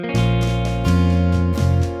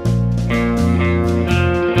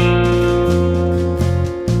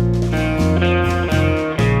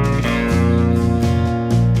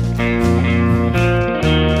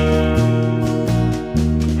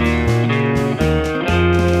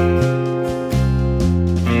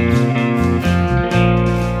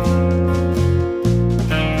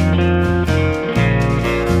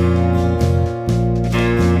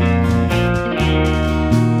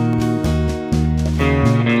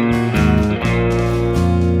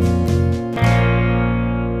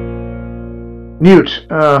Newt,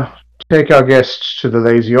 take our guests to the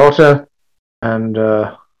Lazy Otter, and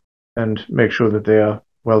make sure that they are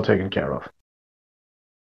well taken care of.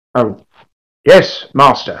 Oh, yes,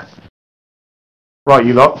 Master. Right,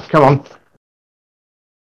 you lot, come on.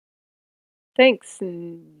 Thanks.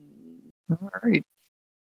 All right.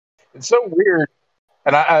 It's so weird,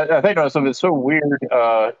 and I think of something. It's so weird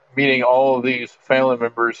meeting all of these family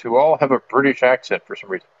members who all have a British accent for some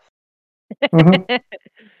reason. Mm-hmm.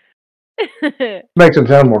 Makes them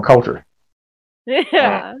sound more cultured.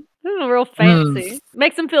 Yeah, this is real fancy.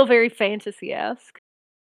 Makes them feel very fantasy-esque.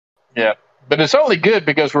 Yeah, but it's only good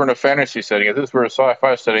because we're in a fantasy setting. If this were a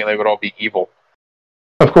sci-fi setting, they would all be evil.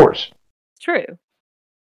 Of course. It's true.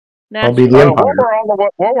 I'll be the Empire.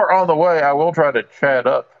 While we're on the way, I will try to chat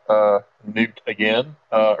up Newt again,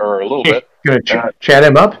 or a little bit. You're gonna chat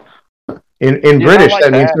him up? In British, like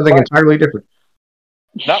that means something entirely different.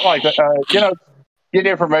 Not like that. Get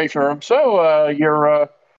information from him. So, you're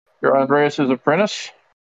Andreas's apprentice?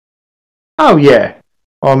 Oh yeah,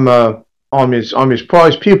 I'm his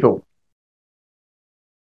prize pupil.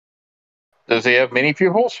 Does he have many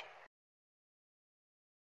pupils?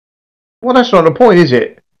 Well, that's not the point, is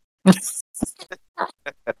it?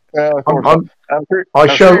 I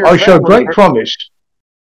show great promise.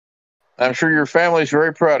 I'm sure your family's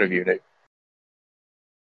very proud of you, Nick.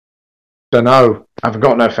 Don't know. I've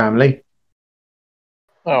got no family.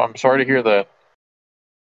 Oh, I'm sorry to hear that.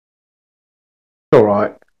 It's all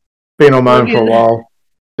right. Been on my own for a while.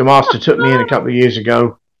 The master took me in a couple of years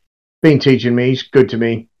ago. Been teaching me. He's good to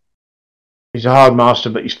me. He's a hard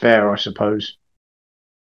master, but he's fair, I suppose.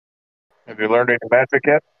 Have you learned any magic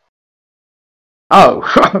yet?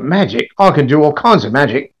 Oh, magic. I can do all kinds of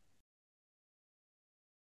magic.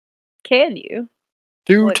 Can you?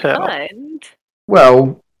 Do tell. Kind?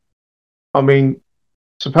 Well, I mean,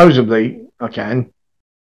 supposedly I can.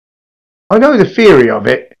 I know the theory of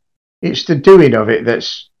it. It's the doing of it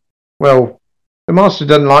that's... Well, the master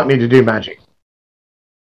doesn't like me to do magic.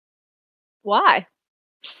 Why?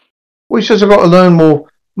 Well, he says I've got to learn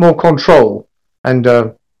more control, and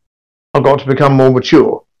I've got to become more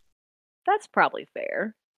mature. That's probably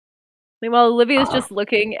fair. Meanwhile, Olivia's just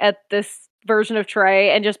looking at this version of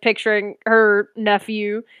Trey and just picturing her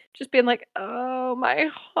nephew just being like, oh, my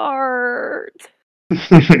heart.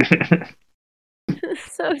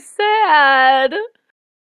 So sad.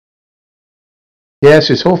 Yes,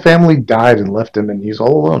 his whole family died and left him, and he's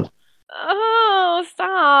all alone. Oh,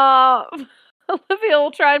 stop. Olivia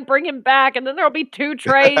will try and bring him back, and then there'll be 2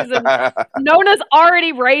 trays, and Nona's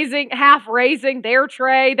already half raising their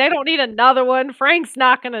tray. They don't need another one. Frank's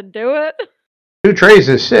not going to do it. 2 trays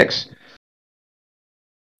is 6.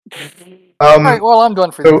 All right, well, I'm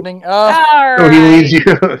done for the evening.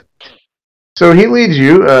 So he leads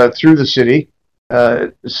you through the city,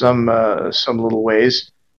 some little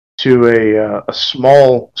ways, to a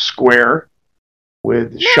small square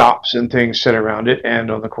with shops and things set around it, and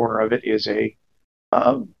on the corner of it is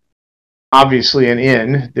obviously an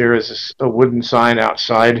inn. There is a wooden sign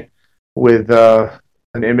outside with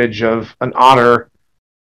an image of an otter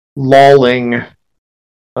lolling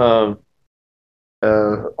on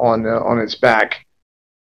its back,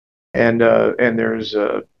 and there's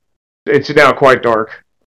it's now quite dark.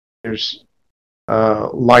 There's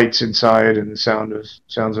lights inside and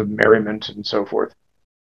sounds of merriment and so forth.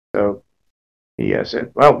 So he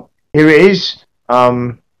said, "Well, here it is.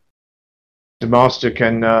 The master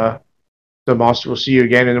will see you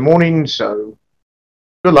again in the morning. So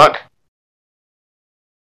good luck."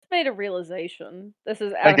 Made a realization. This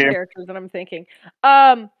is out of character that I'm thinking.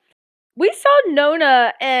 We saw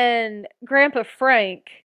Nona and Grandpa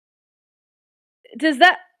Frank. Does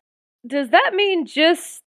that mean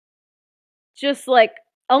just like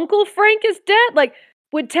Uncle Frank is dead? Like,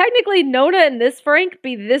 would technically Nona and this Frank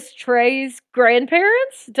be this Trey's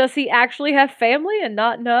grandparents? Does he actually have family and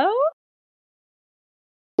not know?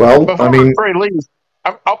 Well, before Trey leaves,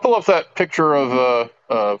 I'll pull up that picture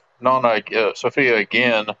of Nona Sophia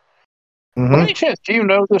again. Mm-hmm. By any chance, do you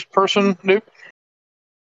know this person, Duke?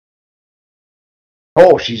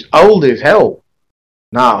 Oh, she's old as hell.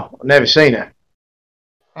 No, I've never seen her.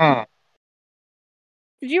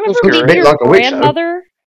 Did you ever meet your grandmother?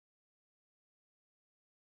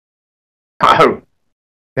 No,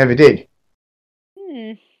 never did.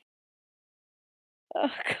 Oh,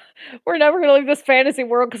 we're never going to leave this fantasy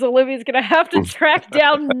world because Olivia's going to have to track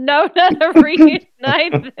down Nona to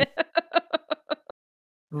reunite them.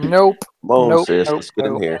 Nope. Sis, let's get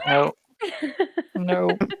in here.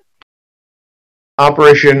 Nope.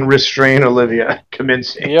 Operation Restrain Olivia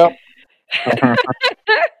commencing. Yep.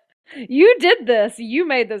 You did this. You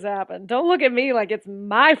made this happen. Don't look at me like it's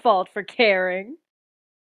my fault for caring.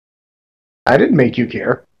 I didn't make you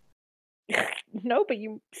care. No, but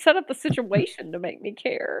you set up the situation to make me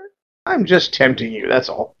care. I'm just tempting you, that's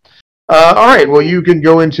all. All right, well, you can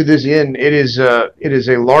go into this inn. It is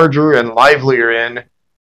a larger and livelier inn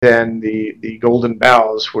than the Golden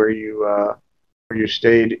Boughs where you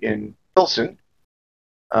stayed in Pilsen.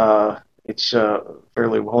 It's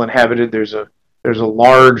fairly well inhabited. There's a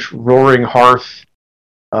large roaring hearth,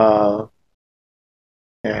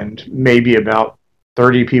 and maybe about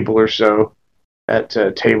 30 people or so at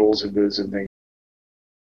tables and booths and things,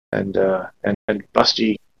 and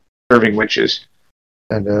busty serving wenches,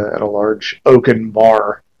 and at a large oaken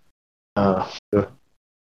bar. The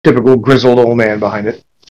typical grizzled old man behind it.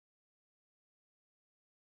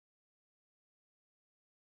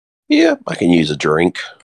 Yeah, I can use a drink.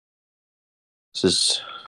 This is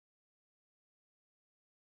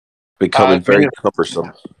becoming very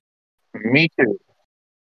cumbersome. Me too.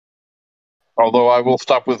 Although I will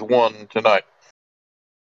stop with one tonight.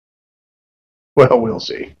 Well, we'll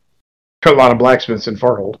see. Got a lot of blacksmiths in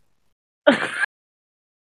Farhold.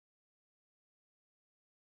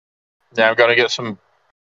 Now I'm going to get some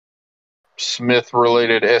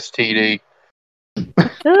Smith-related STD.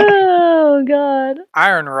 Oh, God.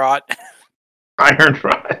 Iron rot. Iron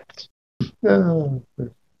rot.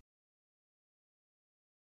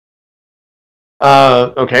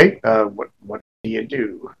 Okay. What do you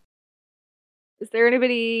do? Is there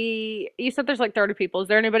anybody... You said there's like 30 people. Is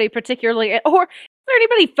there anybody particularly... Or is there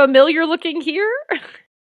anybody familiar looking here?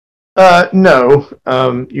 No.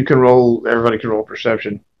 You can roll... Everybody can roll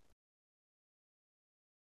perception.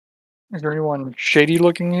 Is there anyone shady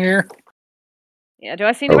looking here? Yeah, do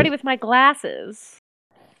I see anybody with my glasses?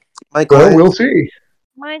 Well, we'll see.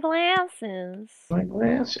 My glasses. My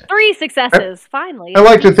glasses. 3 successes, finally. I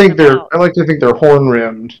like to think they're horn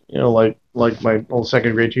rimmed, like my old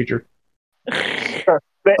second grade teacher. They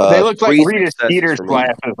look like Rita Skeeter's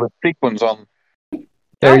glasses with sequins on.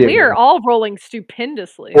 Oh, we are all rolling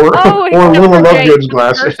stupendously. Or Lula Lovegood's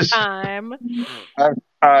glasses. First time.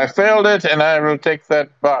 I failed it, and I will take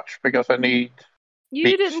that botch because I need. You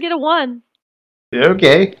beats. didn't get a 1.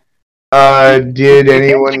 Okay. Did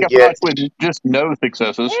anyone get with just no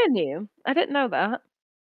successes? And you. I didn't know that.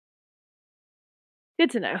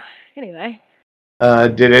 Good to know. Anyway.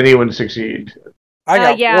 Did anyone succeed?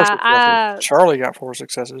 I got 4 successes. Charlie got 4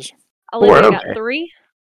 successes. Olivia got 3.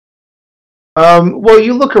 Well,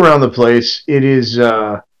 you look around the place. It is.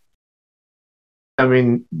 I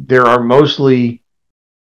mean, there are mostly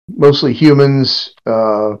humans.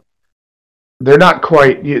 They're not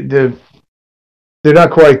quite the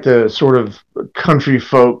sort of country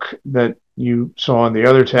folk that you saw in the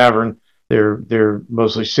other tavern. They're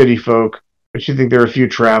mostly city folk, but you think there are a few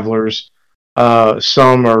travelers.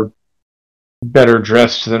 Some are better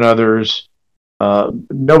dressed than others.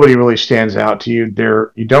 Nobody really stands out to you.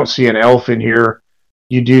 You don't see an elf in here.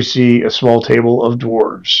 You do see a small table of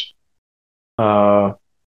dwarves.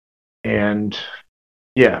 And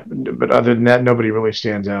yeah, but other than that, nobody really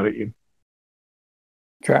stands out at you.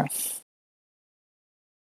 Okay.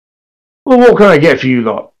 Well, what can I get for you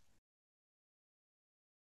lot?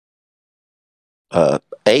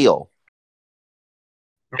 Ale.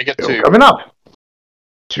 Let me get Ale 2. coming up.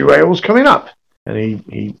 2 ales coming up. And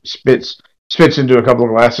he spits into a couple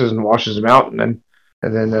of glasses and washes them out, and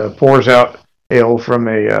then pours out ale from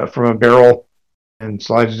a barrel and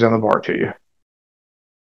slides it down the bar to you.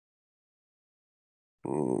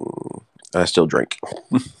 I still drink.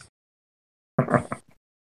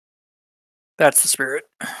 That's the spirit.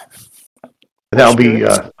 That'll be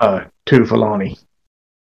 2 for Lonnie.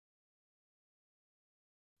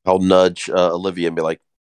 I'll nudge Olivia and be like,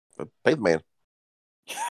 "Pay the man."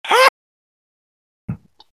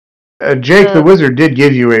 Jake the Wizard did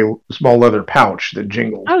give you a small leather pouch that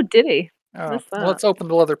jingled. Oh, did he? Oh, well, let's open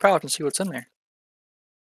the leather pouch and see what's in there.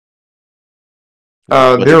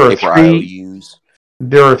 There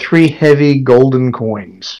are 3 heavy golden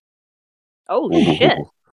coins. Oh shit!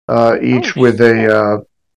 Each with a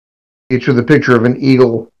picture of an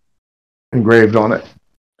eagle engraved on it.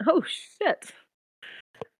 Oh shit!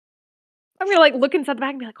 I'm gonna look inside the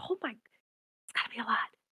bag and be like, "Oh my, it's gotta be a lot."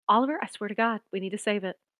 Oliver, I swear to God, we need to save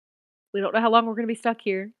it. We don't know how long we're gonna be stuck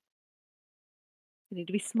here. We need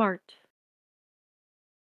to be smart.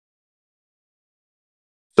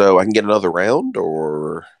 So I can get another round,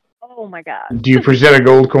 or? Oh my God! Do you present a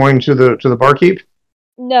gold coin to the barkeep?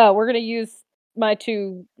 No, we're gonna use my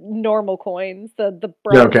 2 normal coins, the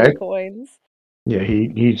bronze coins. Yeah,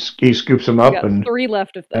 he scoops them up, We got and 3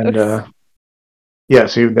 left of those. And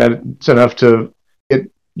see, that's enough to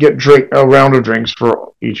a round of drinks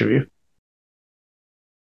for each of you.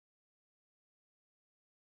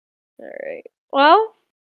 All right. Well,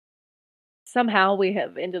 somehow we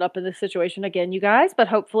have ended up in this situation again, you guys, but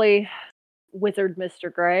hopefully Wizard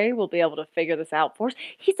Mr. Gray will be able to figure this out for us.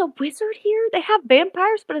 He's a wizard here? They have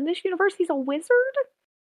vampires, but in this universe, he's a wizard?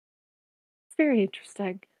 It's very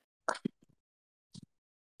interesting.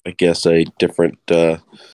 I guess a different...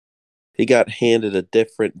 he got handed a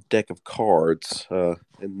different deck of cards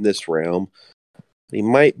in this realm. He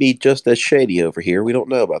might be just as shady over here. We don't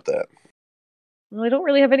know about that. Well, I don't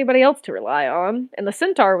really have anybody else to rely on. And the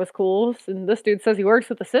centaur was cool, and this dude says he works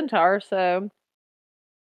with the centaur, so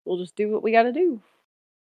we'll just do what we gotta do.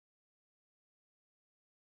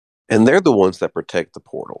 And they're the ones that protect the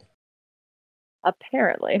portal.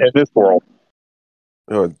 Apparently. In this world.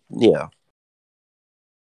 Yeah.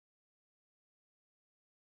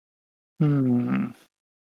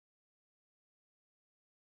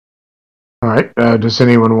 All right. Does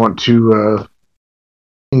anyone want to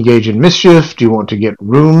engage in mischief? Do you want to get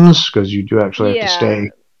rooms? Because you do actually have to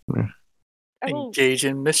stay. Engage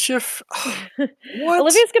in mischief? What?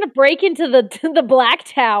 Olivia's gonna break into the Black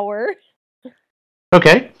Tower.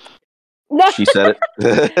 Okay. No. She said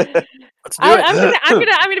it. Let's do it. I'm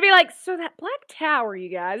gonna be like, so that Black Tower, you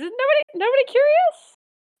guys. Is nobody curious?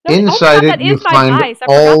 Inside it, you find vice. I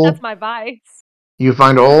forgot that's my vice. You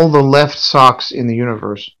find all the left socks in the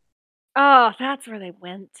universe. Oh, that's where they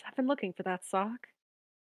went. I've been looking for that sock.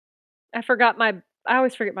 I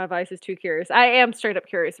always forget my vice is too curious. I am straight up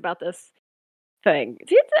curious about this thing.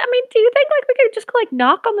 Do you think like we could just like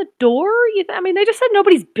knock on the door? They just said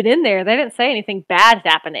nobody's been in there. They didn't say anything bad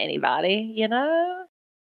happened to anybody, you know?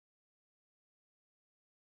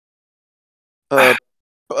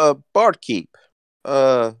 Barkeep.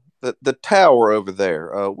 The tower over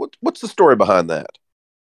there. What's the story behind that?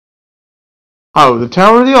 Oh, the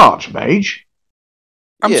Tower of the Archmage?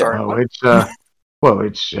 I'm sorry. Oh, it's the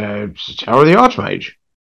Tower of the Archmage.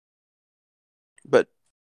 But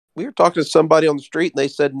we were talking to somebody on the street, and they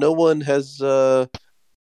said no one has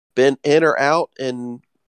been in or out in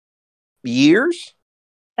years.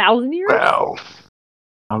 1,000 years? Well,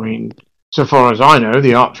 so far as I know,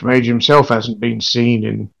 the Archmage himself hasn't been seen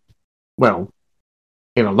in a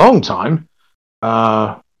long time.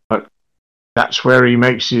 But that's where he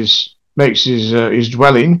makes his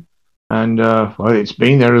dwelling, and it's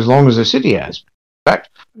been there as long as the city has. In fact,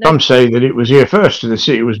 some say that it was here first, and the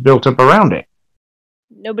city was built up around it.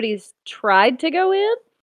 Nobody's tried to go in?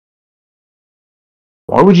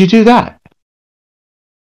 Why would you do that?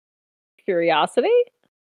 Curiosity?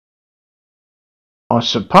 I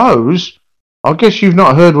suppose. I guess you've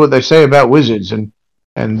not heard what they say about wizards and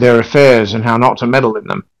their affairs and how not to meddle in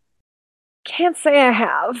them. Can't say I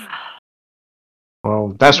have.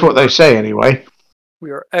 Well, that's what they say anyway.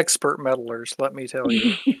 We are expert meddlers, let me tell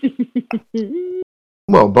you.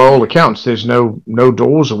 Well, by all accounts, there's no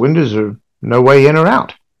doors or windows or no way in or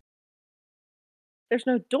out. There's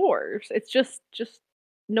no doors. It's just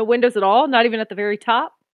no windows at all, not even at the very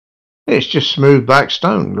top. It's just smooth black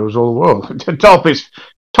stone goes all the world. The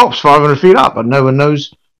top's 500 feet up, but no one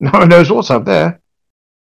knows what's up there.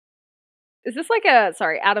 Is this like out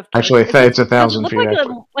of actually it's 1,000 feet? Does it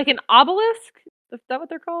look like an obelisk? Is that what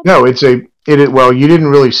they're called? No, well, you didn't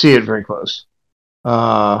really see it very close.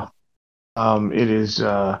 It is,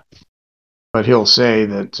 but he'll say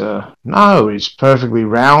that no, it's perfectly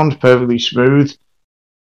round, perfectly smooth,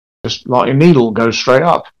 just like a needle goes straight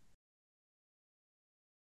up.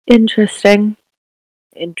 Interesting.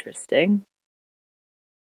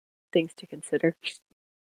 Things to consider.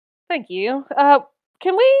 Thank you.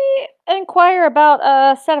 Can we inquire about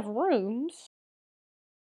a set of rooms?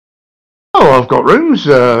 Oh, I've got rooms.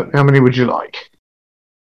 How many would you like?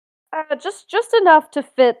 Just enough to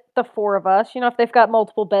fit the four of us. If they've got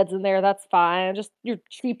multiple beds in there, that's fine. Just your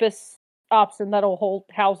cheapest option that'll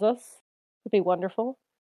house us would be wonderful.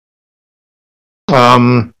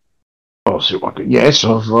 I'll see what I can. Yes,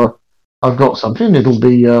 I've got something. It'll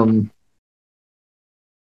be a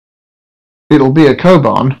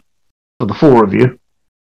Koban for the four of you,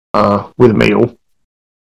 with a meal.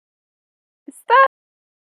 Is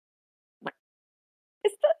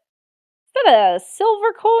that a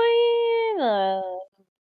silver coin?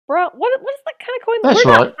 What is that kind of coin? That's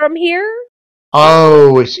We're right. Not from here.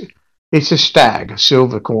 Oh, it's a stag, a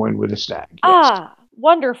silver coin with a stag. Yes. Ah,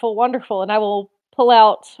 wonderful. And I will pull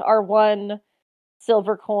out our one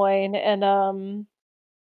silver coin and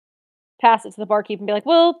pass it to the barkeep and be like,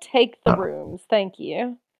 "We'll take the rooms, thank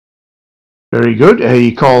you." Very good.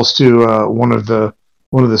 He calls to one of the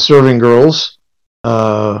serving girls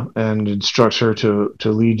and instructs her to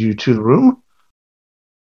lead you to the room.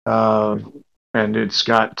 and it's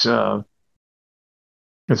got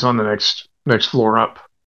it's on the next floor up.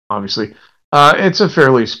 Obviously, it's a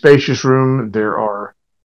fairly spacious room. There are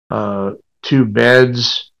 2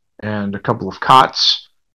 beds and a couple of cots,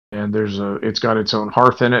 and it's got its own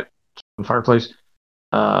hearth in it, its own fireplace,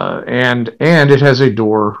 and it has a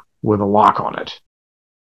door with a lock on it.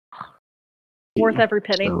 Worth every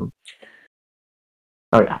penny. So,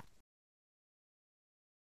 oh yeah,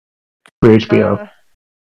 free HBO.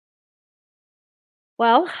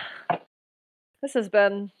 Well, this has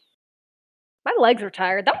been. My legs are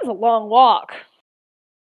tired. That was a long walk.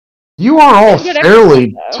 You are all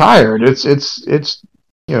fairly tired. It's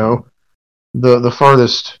the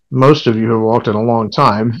farthest most of you have walked in a long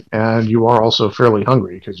time, and you are also fairly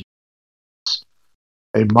hungry because it's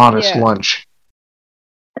a modest lunch.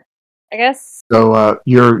 I guess. So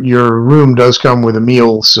your room does come with a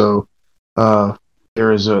meal. So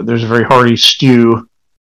there's a very hearty stew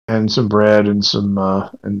and some bread and some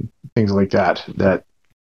and things like that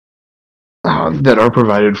are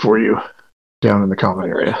provided for you down in the common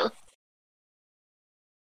area.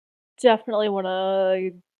 Definitely want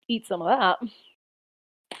to eat some of that.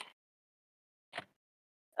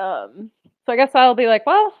 So I guess I'll be like,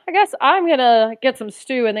 well, I guess I'm gonna get some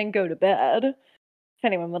stew and then go to bed. If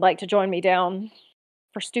anyone would like to join me down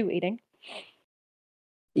for stew eating.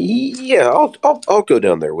 Yeah, I'll go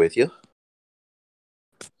down there with you.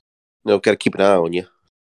 No, gotta keep an eye on you.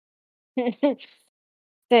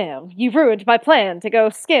 Damn, you've ruined my plan to go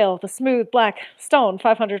scale the smooth black stone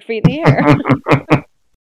 500 feet in the air.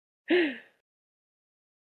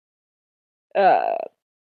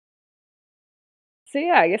 So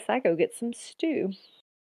yeah, I guess I go get some stew.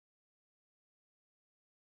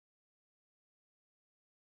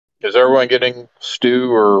 Is everyone getting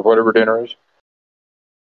stew or whatever dinner is?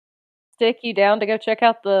 Stick, you down to go check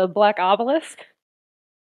out the Black Obelisk?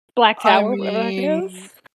 Black Tower, whatever that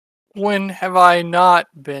is? When have I not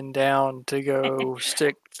been down to go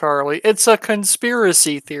stick Charlie? It's a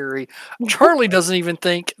conspiracy theory. Charlie doesn't even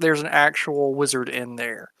think there's an actual wizard in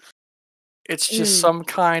there. It's just some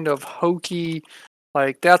kind of hokey,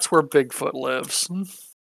 like, that's where Bigfoot lives.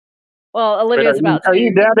 Well, Olivia's about to... Are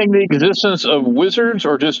you doubting the existence of wizards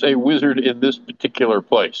or just a wizard in this particular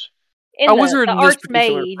place? A wizard in this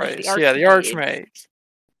particular place. Yeah, the Archmage.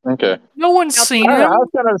 Okay. No one's seen him. I was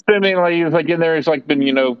kind of assuming like he was like in there. He's like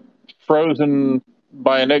been frozen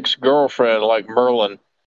by an ex-girlfriend like Merlin.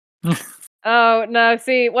 Oh no!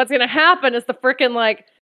 See, what's gonna happen is the freaking like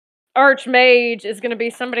Archmage is gonna be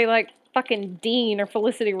somebody like fucking Dean or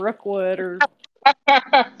Felicity Rookwood or,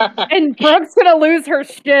 and Brooke's gonna lose her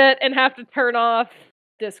shit and have to turn off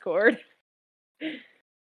Discord.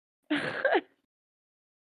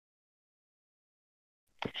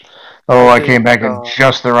 Oh, I came back at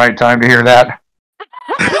just the right time to hear that.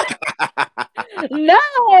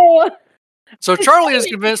 No! So Charlie has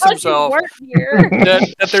convinced himself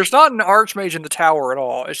that there's not an Archmage in the tower at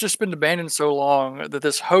all. It's just been abandoned so long that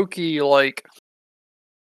this hokey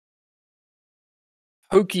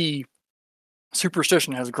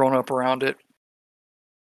superstition has grown up around it.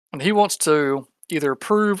 And he wants to either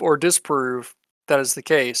prove or disprove that is the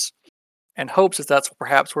case, and hopes that that's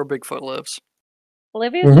perhaps where Bigfoot lives.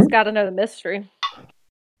 Olivia's just got to know the mystery.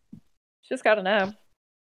 She's just got to know.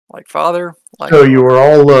 Like father. So you're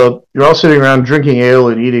all sitting around drinking ale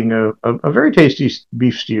and eating a very tasty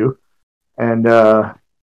beef stew, and there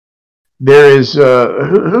is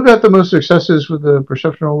who got the most successes with the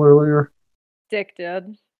perception roll earlier? Dick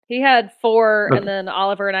did. He had 4, and then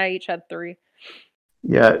Oliver and I each had 3.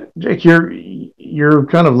 Yeah, Jake, you're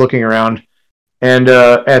kind of looking around, and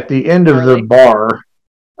at the end of the bar,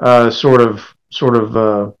 sort of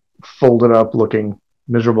folded up, looking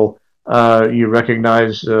miserable. You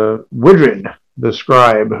recognize Widrin, the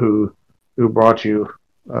scribe who brought you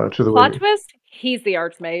to the plot twist. He's the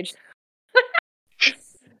Archmage.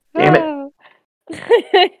 Damn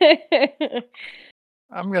it!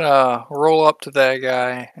 I'm gonna roll up to that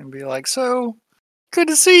guy and be like, "So, good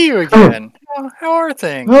to see you again. How are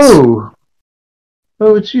things?" Oh,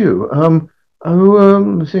 it's you.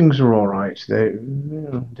 Things are all right. They,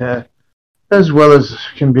 as well as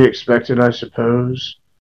can be expected, I suppose.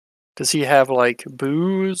 Does he have like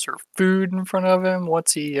booze or food in front of him?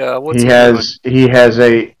 What's he? He has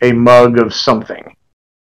a mug of something.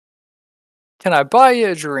 Can I buy you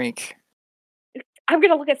a drink? I'm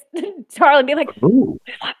gonna look at Charlie and be like, "Ooh,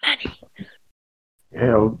 what money?"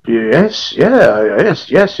 Yes.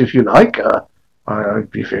 If you like, I'd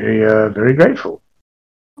be very grateful.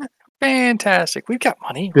 Fantastic. We've got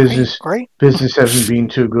money. Business, great. Business hasn't been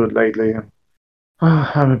too good lately.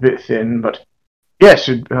 I'm a bit thin, but yes,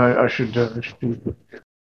 I should do.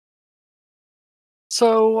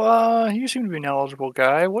 So, you seem to be an eligible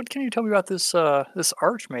guy. What can you tell me about this this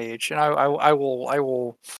archmage? And I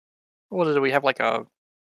will. What is it? We have like a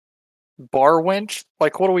bar wench.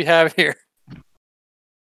 Like, what do we have here?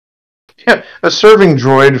 Yeah, a serving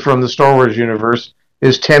droid from the Star Wars universe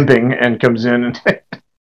is temping and comes in and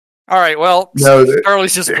All right. Well, no,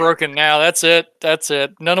 Charlie's just broken now. That's it. That's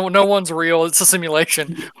it. No one's real. It's a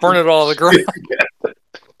simulation. Burn it all to the ground.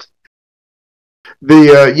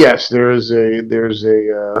 Yes, there's a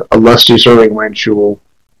lusty serving wench who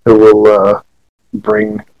will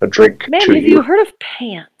bring a drink Man, to have you heard of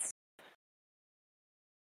pants?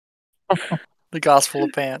 The Gospel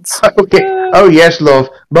of Pants. Okay. Oh yes, love.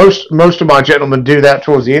 Most of my gentlemen do that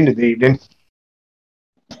towards the end of the evening.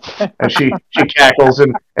 And she cackles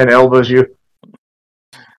and elbows you.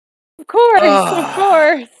 Of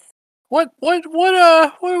course. What? We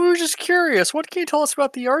were just curious. What can you tell us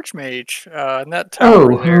about the Archmage in that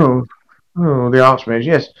tower there? Oh, the Archmage.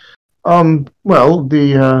 Yes. Well,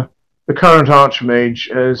 the current Archmage,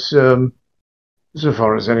 as so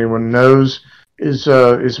far as anyone knows, is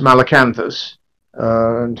Malacanthus,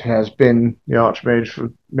 and has been the Archmage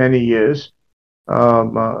for many years.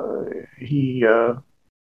 He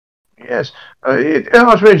Yes,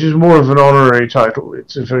 Archmage is more of an honorary title.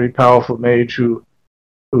 It's a very powerful mage who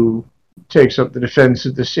takes up the defense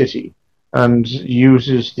of the city and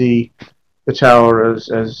uses the tower as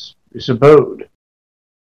his abode.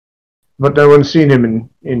 But no one's seen him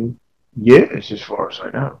in years, as far as I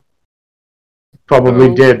know. Probably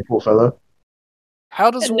So, dead, poor fellow. how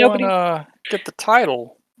does And one nobody- get the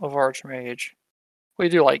title of Archmage? What do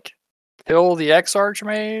you do? Like kill the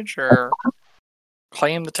ex-Archmage, or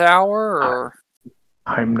claim the tower, or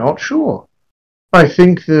I'm not sure. I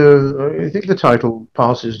think the title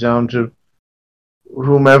passes down to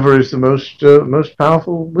whomever is the most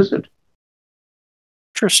powerful wizard.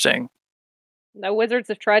 interesting. No wizards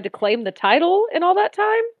have tried to claim the title in all that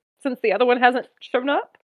time since the other one hasn't shown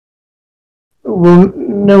up. Well,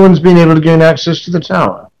 no one's been able to gain access to the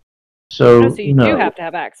tower, so So you no. do have to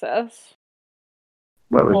have access.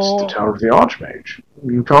 Well, it's Well, the Tower of the Archmage.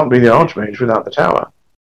 You can't be the Archmage without the tower.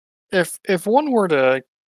 if one were to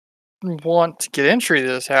want to get entry to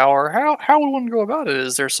this tower, how would one go about it?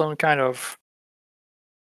 Is there some kind of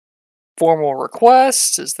formal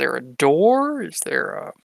request? Is there a door? Is there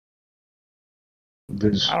a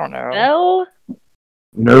There's I don't know. Well,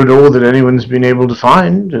 no door that anyone's been able to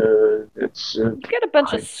find. It's you got a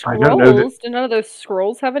bunch of I don't know that. scrolls. Do none of those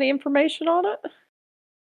scrolls have any information on it?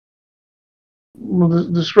 Well,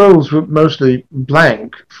 the scrolls were mostly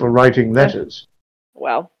blank for writing letters,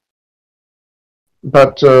 Well,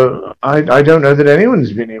 but I don't know that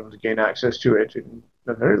anyone's been able to gain access to it in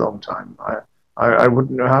a very long time. I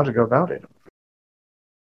wouldn't know how to go about it.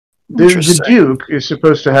 The Interesting. Duke is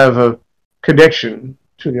supposed to have a connection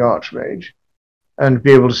to the Archmage and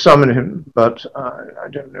be able to summon him, but I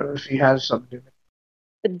don't know if he has something.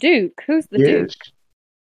 the Duke. Who's the Yes. Duke?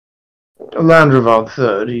 Landrevar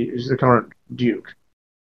III, he is the current Duke.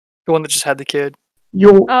 The one that just had the kid.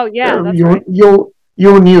 You're, Oh yeah, that's you're, right.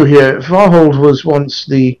 you're new here. Farhold was once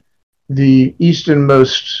the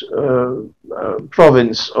easternmost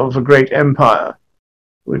province of a great empire,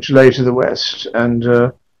 which lay to the west, and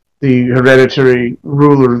the hereditary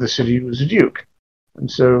ruler of the city was a duke.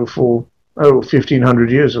 And so for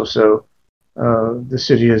 1,500 years or so, the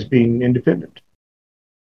city has been independent.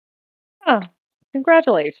 Oh,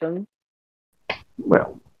 congratulations.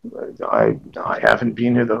 Well, I haven't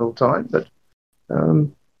been here the whole time, but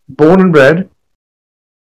born and bred,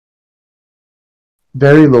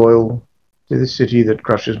 very loyal to the city that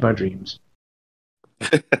crushes my dreams.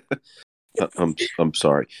 I'm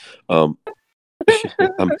sorry.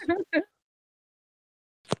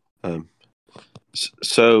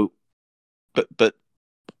 So, but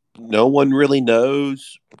no one really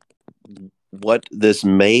knows what this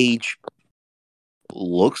mage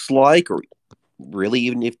looks like, or really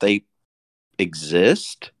even if they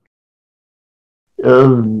exist.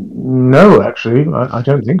 No, actually, I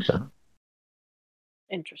don't think so.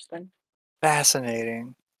 Interesting.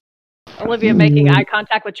 Fascinating. Olivia making eye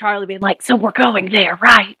contact with Charlie, being like, "So we're going there,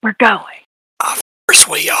 right? We're going." Of course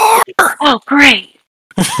we are. Oh, great.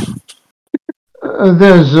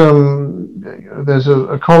 There's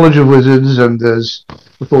a college of wizards, and there's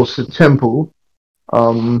of course the temple.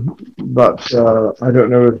 But I don't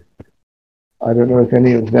know if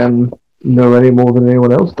any of them know any more than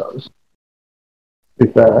anyone else does. To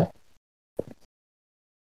be fair.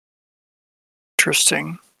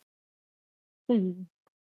 Interesting. Been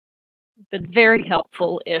very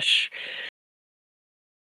helpful-ish.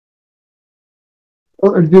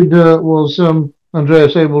 Was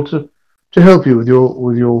Andreas able to help you with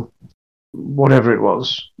your whatever it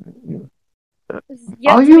was.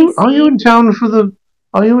 Yet Are to be you seen. in town for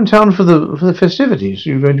the festivities? Are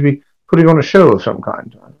you going to be putting on a show of some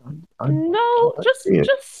kind? No, I see it.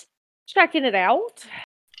 just checking it out.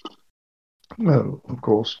 Oh, of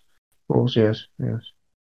course, yes.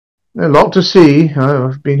 A lot to see.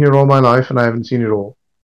 I've been here all my life and I haven't seen it all.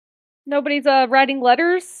 Nobody's writing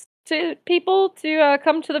letters to people to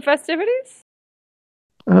come to the festivities?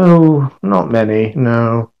 Oh, not many.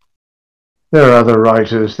 No, there are other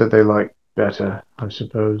writers that they like better, I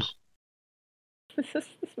suppose. This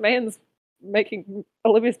man's making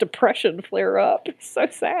Olivia's depression flare up. It's so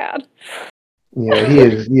sad. Yeah, he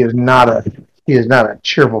is. He is not a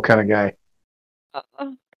cheerful kind of guy.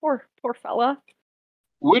 Poor fella.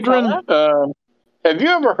 Widrin, have you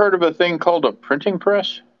ever heard of a thing called a printing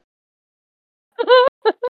press?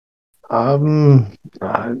 No.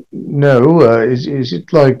 Is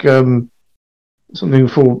it like something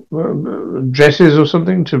for dresses or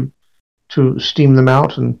something to steam them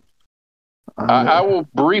out and? I will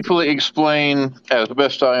briefly explain, as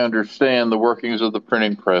best I understand, the workings of the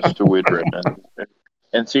printing press to Widrin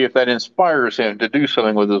and see if that inspires him to do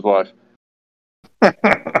something with his life.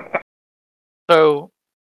 So,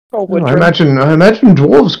 I imagine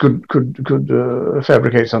dwarves could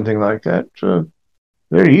fabricate something like that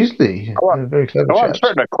very easily. Very clever I'm chaps.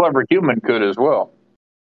 certain a clever human could as well.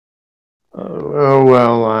 Oh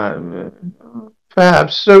well,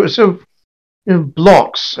 perhaps. So you have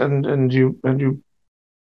blocks, and you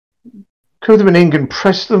coat them in ink and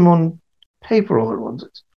press them on paper all at once.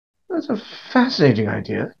 That's a fascinating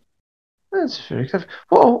idea. That's very clever.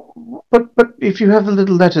 Well, but if you have the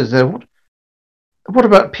little letters there, what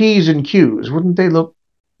about P's and Q's? Wouldn't they look?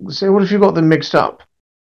 Say, what if you got them mixed up?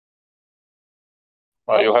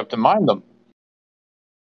 Well, you'll have to mind them.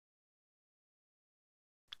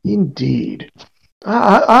 Indeed.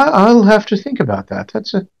 I'll have to think about that.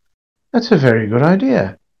 That's a very good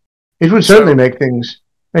idea. It would certainly make things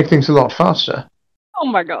a lot faster. Oh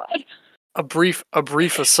my god. a brief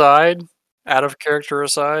aside, out of character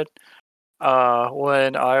aside.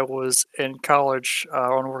 When I was in college,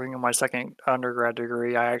 on working on my second undergrad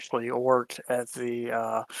degree, I actually worked at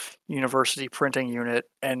the university printing unit,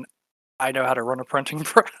 and I know how to run a printing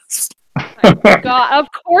press. God, of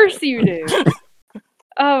course you do.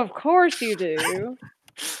 Of course you do.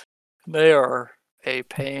 They are a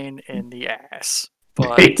pain in the ass,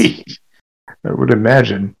 but I would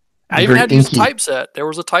imagine. I even Very had to use a inky. typeset. There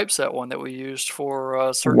was a typeset one that we used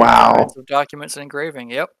for certain Wow. kinds of documents and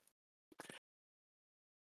engraving. Yep.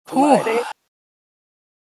 Almighty.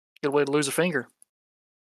 Good way to lose a finger.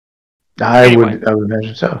 I Anyway. would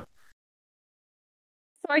imagine so.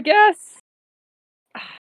 So I guess.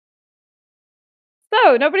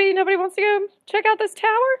 So nobody wants to go check out this tower?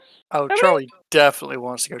 Oh, Nobody? Charlie definitely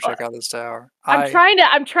wants to go check out this tower. I'm trying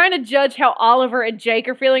to judge how Oliver and Jake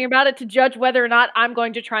are feeling about it to judge whether or not I'm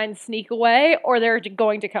going to try and sneak away or they're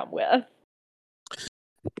going to come with.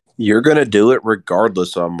 You're gonna do it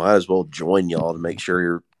regardless, so I might as well join y'all to make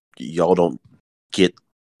sure y'all don't get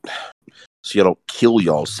so y'all don't kill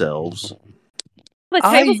yourselves. The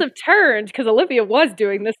tables have turned because Olivia was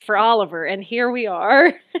doing this for Oliver, and here we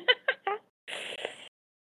are.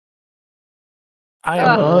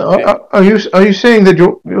 Are you saying that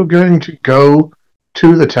you're going to go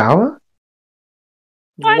to the tower?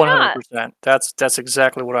 100%. That's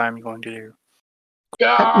exactly what I'm going to do.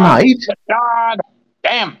 At night? God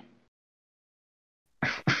damn!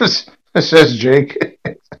 Says Jake.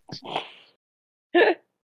 You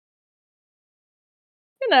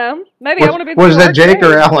know, maybe I want to be the Was that large Jake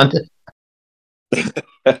or babe. Alan?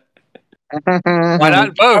 Why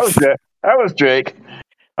not both? That was Jake.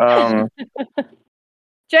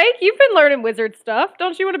 Jake, you've been learning wizard stuff.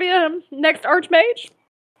 Don't you want to be a next archmage?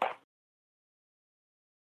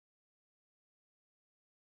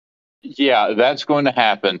 Yeah, that's going to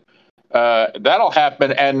happen. That'll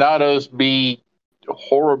happen, and not us be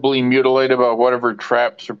horribly mutilated by whatever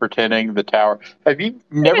traps are pretending the tower. Have you I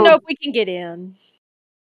don't never? even know if we can get in.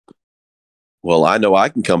 Well, I know I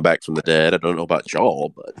can come back from the dead. I don't know about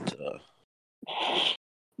y'all, but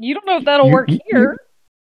You don't know if that'll work here.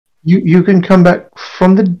 You can come back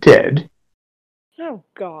from the dead. Oh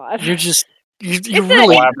God! You're just you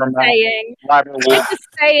really. really. It's a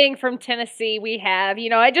saying from Tennessee we have.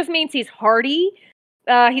 You know, it just means he's hardy.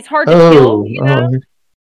 He's hard to Oh, kill. You know.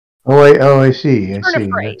 I see. I see.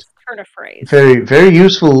 Turn a phrase. Very, very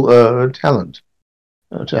useful talent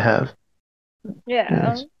to have. Yeah,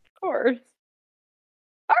 yes. Of course.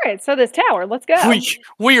 All right, so this tower. Let's go.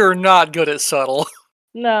 We are not good at subtle.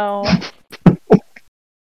 No.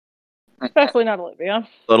 Especially not Olivia.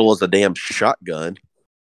 Little as a damn shotgun.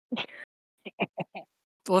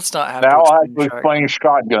 Let's not have Now to I'll have to explain explain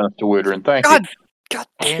shotguns to Widrin. Thank God, God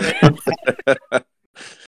damn it!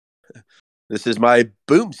 This is my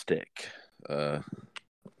boomstick. I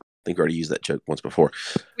think I already used that joke once before.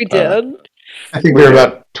 We did. I think we're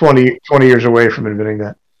about 20 years away from inventing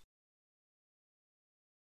that.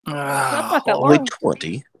 That's not that Only long.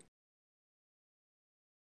 20.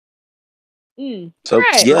 So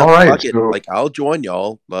Right. yeah, All right, fuck it. so- Like I'll join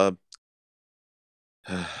y'all. Let's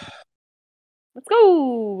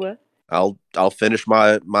go. I'll finish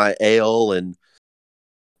my ale and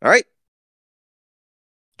all right.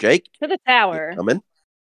 Jake, To the you tower. coming?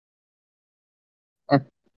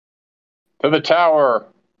 To the tower.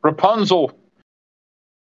 Rapunzel.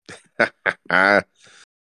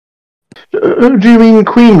 Do you mean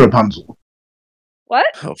Queen Rapunzel? What?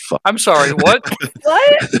 Oh fuck. I'm sorry. What?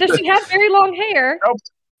 What? Does she have very long hair?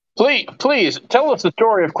 Please tell us the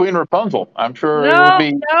story of Queen Rapunzel. I'm sure it would No,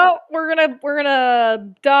 be. no, we're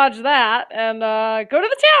gonna dodge that and go to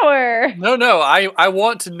the tower. No. I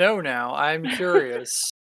want to know now. I'm curious.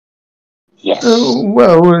 Yes.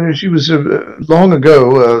 Well, she was long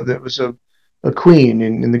ago. There was a queen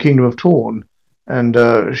in the kingdom of Torn, and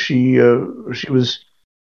she was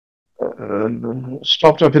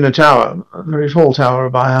stopped up in a tower, a very tall tower,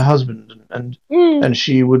 by her husband, and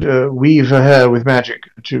she would weave her hair with magic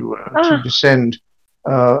to descend,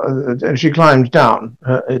 and she climbed down.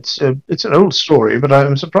 It's an old story, but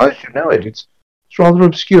I'm surprised you know it. It's rather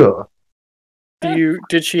obscure.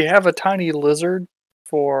 Did she have a tiny lizard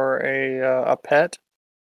for a pet?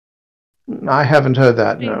 I haven't heard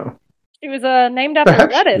that. No. She was named after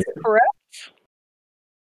Perhaps she lettuce, did. correct?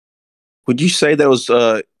 Would you say that was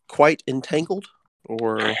quite entangled,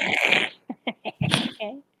 or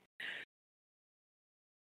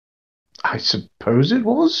I suppose it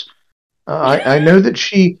was. I know that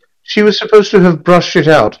she was supposed to have brushed it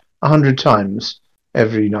out 100 times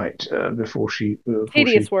every night before she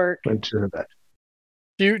Tedious work. went to her bed.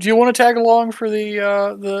 Do you want to tag along for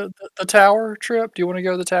the tower trip? Do you want to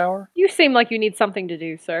go to the tower? You seem like you need something to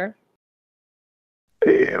do, sir.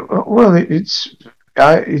 Well,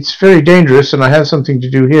 it's very dangerous, and I have something to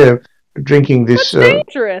do here. Drinking this. What's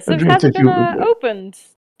dangerous? a It drink hasn't that been you- opened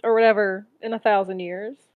or whatever in 1,000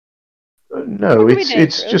 years. No, That could be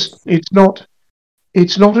it's just dangerous.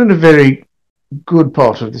 it's not in a very good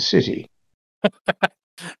part of the city.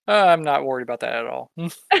 I'm not worried about that at all.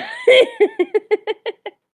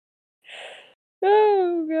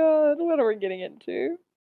 Oh God, what are we getting into?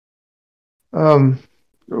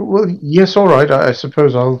 Well, yes, all right. I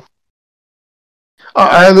suppose I'll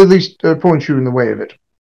at least point you in the way of it.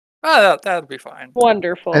 That'd be fine.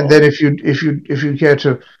 Wonderful. And then if you care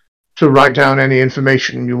to write down any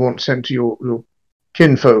information you want sent to your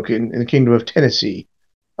kinfolk in the Kingdom of Tennessee,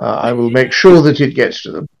 I will make sure that it gets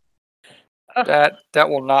to them. That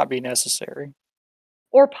will not be necessary.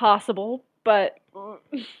 Or possible, but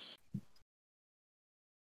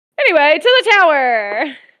anyway, to the tower.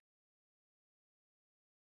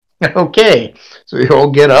 Okay, so you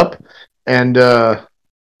all get up, and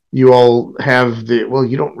you all have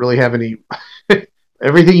you don't really have any.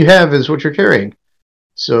 Everything you have is what you're carrying.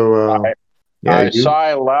 So I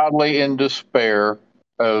sigh loudly in despair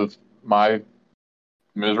of my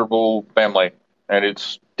miserable family and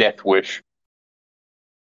its death wish.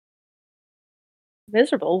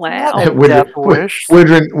 Miserable. Wow. Death wish.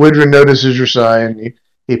 Widrin notices your sigh, and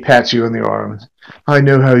he pats you on the arm. I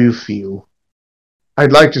know how you feel.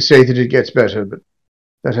 I'd like to say that it gets better, but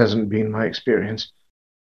that hasn't been my experience.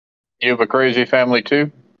 You have a crazy family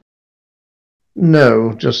too?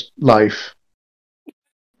 No, just life.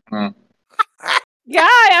 Guy,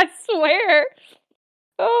 I swear.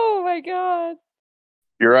 Oh my God.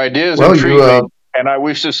 Your ideas Well, intrigue me, and I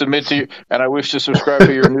wish to submit to you, and I wish to subscribe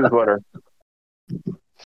to your newsletter.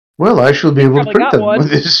 Well, I shall be able to Probably print got them one. with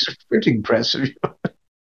this printing press of yours.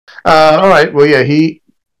 All right. Well, yeah.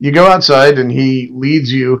 You go outside, and he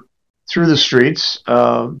leads you through the streets.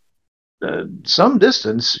 Some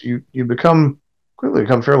distance, you quickly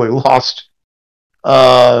become fairly lost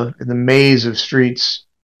in the maze of streets.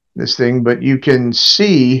 This thing, but you can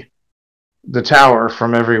see the tower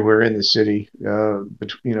from everywhere in the city.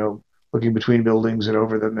 Looking between buildings and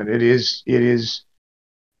over them, and it is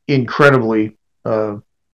incredibly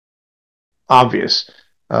obvious.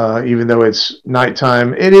 Even though it's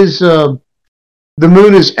nighttime, it is the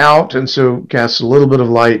moon is out, and so casts a little bit of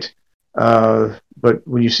light. But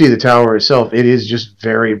when you see the tower itself, it is just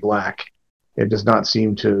very black. It does not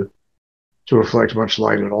seem to reflect much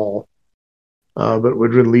light at all. But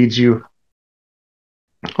Woodred leads you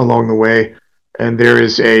along the way, and there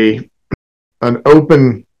is a an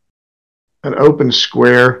open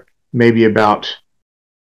square, maybe about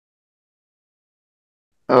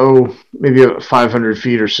maybe 500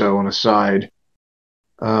 feet or so on a side.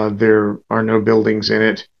 There are no buildings in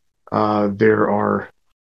it. There are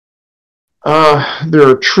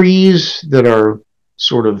trees that are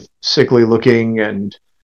sort of sickly looking and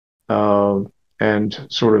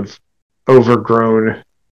sort of overgrown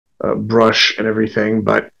brush and everything,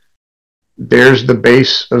 but there's the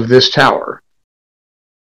base of this tower.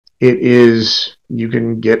 It is, you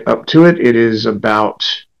can get up to it.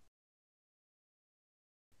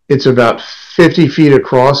 It's about 50 feet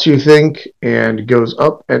across, you think, and goes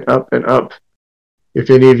up and up and up.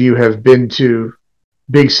 If any of you have been to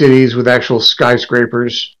big cities with actual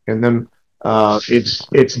skyscrapers in them,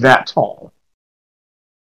 it's that tall.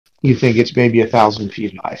 You think it's maybe 1,000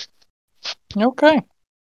 feet high. Okay.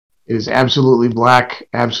 It is absolutely black,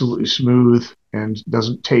 absolutely smooth, and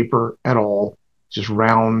doesn't taper at all. Just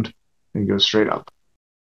round and goes straight up.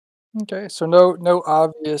 Okay, so no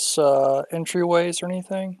obvious entryways or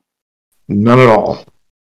anything? None at all.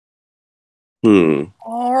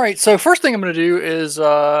 All right, so first thing I'm going to do is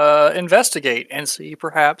investigate and see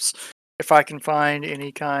perhaps if I can find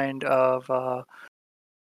any kind of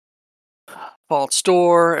vault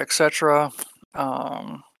store, etc.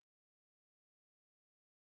 All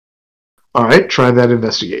right, try that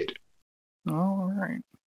investigate. All right.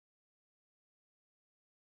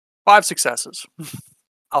 5 successes.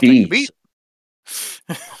 I'll take a beat.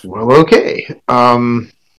 Well, okay.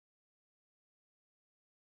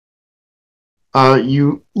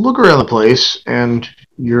 You look around the place, and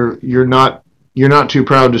you're not too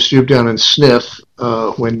proud to stoop down and sniff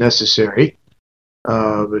when necessary.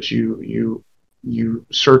 But you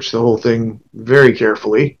search the whole thing very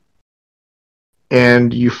carefully,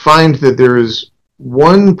 and you find that there is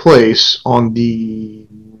one place on the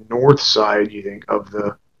north side, you think, of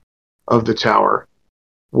the tower,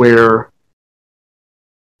 where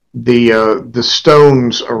the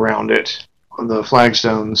stones around it, on the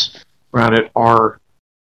flagstones around it, are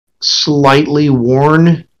slightly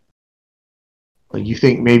worn. Like, you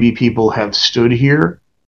think maybe people have stood here.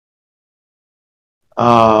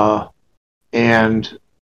 And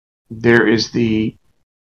there is the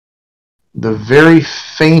very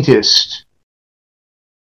faintest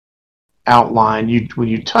outline. When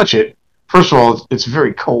you touch it, first of all, it's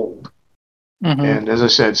very cold. Mm-hmm. And as I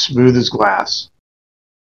said, smooth as glass.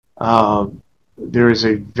 There is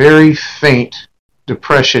a very faint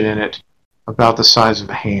depression in it, about the size of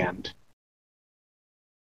a hand.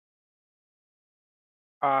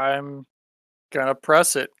 I'm gonna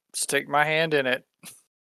press it. Stick my hand in it.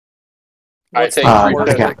 I What's take the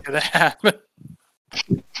worst okay. that could happen?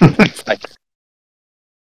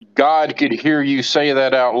 God could hear you say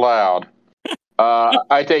that out loud.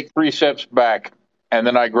 I take 3 steps back, and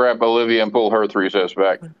then I grab Olivia and pull her 3 steps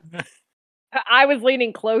back. I was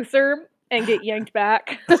leaning closer and get yanked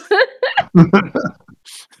back.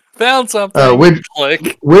 Found something.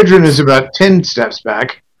 Click. Widrin is about 10 steps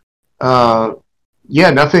back. Yeah,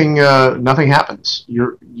 nothing happens.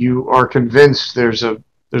 You are convinced there's a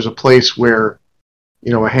place where,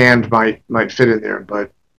 a hand might fit in there,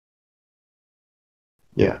 but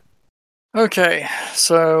yeah. Okay,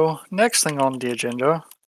 so next thing on the agenda,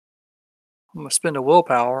 I'm gonna spend a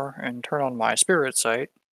willpower and turn on my spirit sight.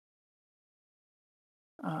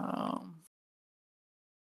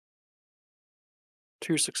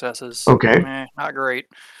 2 successes. Okay. Not great.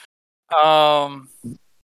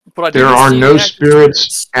 But I There did are see no active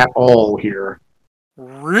spirits at all here.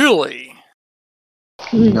 Really?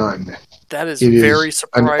 None. That is very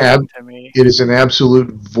surprising to me. It is an absolute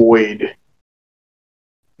void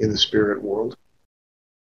in the spirit world.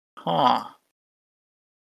 Huh.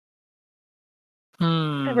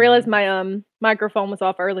 I realized my microphone was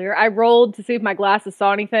off earlier. I rolled to see if my glasses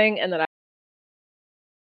saw anything, and then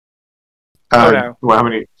no. Well, how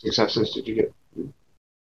many successes did you get?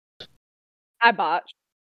 I botched.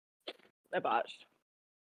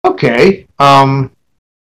 Okay.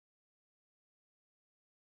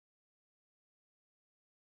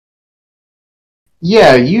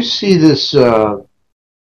 Yeah, you see this.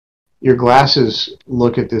 Your glasses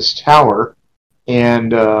look at this tower,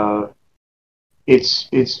 and it's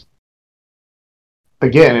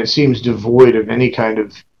again, it seems devoid of any kind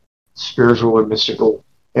of spiritual or mystical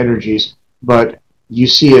energies, but you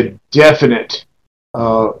see a definite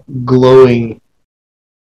glowing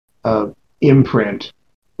imprint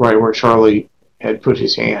right where Charlie had put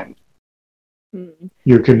his hand.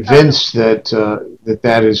 You're convinced that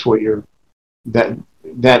that is what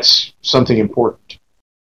that's something important.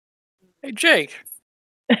 Hey, Jake,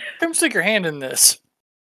 come stick your hand in this.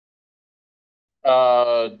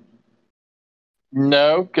 No,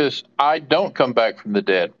 because I don't come back from the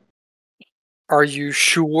dead. Are you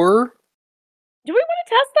sure? Do we want to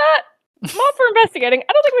test that? I'm all for investigating.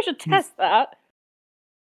 I don't think we should test that.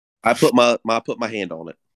 I put my hand on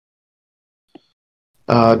it.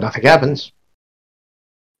 Nothing happens.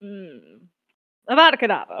 Avada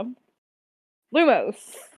Kedavra. Lumos.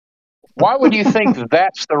 Why would you think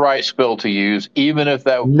that's the right spell to use, even if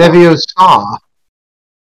that Leviosa.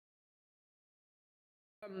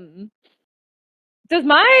 Does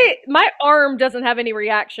my arm doesn't have any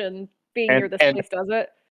reaction being near this place, does it?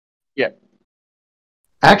 Yeah.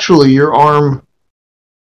 Actually, your arm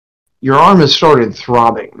has started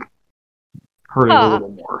throbbing, hurting a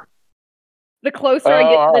little more. The closer I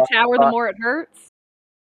get to the tower, the more it hurts?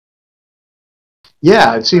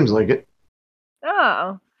 Yeah, it seems like it.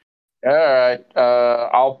 Oh. All right.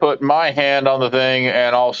 I'll put my hand on the thing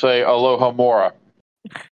and I'll say Aloha Mora.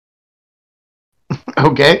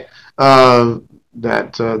 Okay.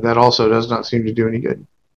 That also does not seem to do any good.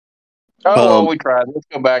 Oh, well, we tried. Let's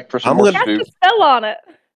go back for some more Cast a spell on it.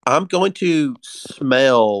 I'm going to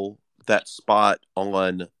smell that spot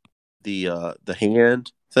on the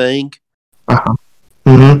hand thing. Uh-huh.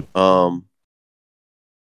 Mm-hmm.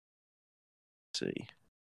 Let's see.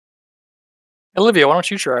 Olivia, why don't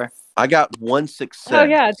you try? I got one success. Oh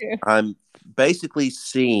yeah, I do. I'm basically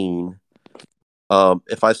seeing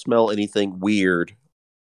if I smell anything weird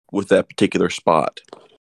with that particular spot.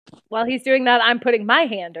 While he's doing that, I'm putting my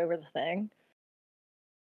hand over the thing.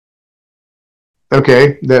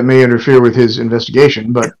 Okay, that may interfere with his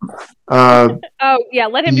investigation, but oh yeah,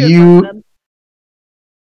 let him do it first,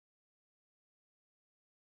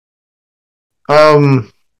 then.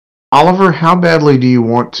 Oliver, how badly do you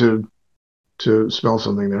want to smell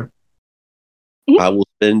something there? I will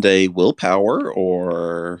spend a willpower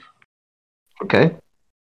or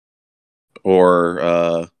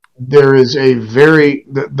there is a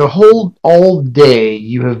the whole all day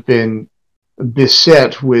you have been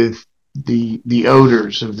beset with the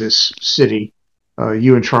odors of this city,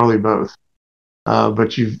 you and Charlie both,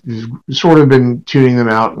 but you've sort of been tuning them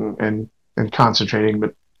out and concentrating,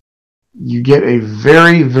 but you get a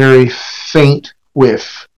very, very faint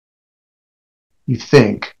whiff, you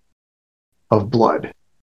think, of blood.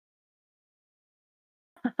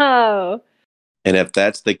 Oh. And if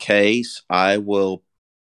that's the case, I will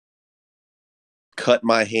cut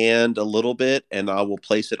my hand a little bit and I will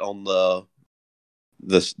place it on the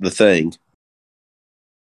thing.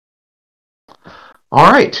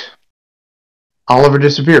 All right. Oliver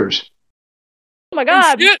disappears. Oh my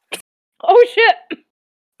god. Oh shit.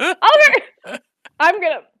 Oliver!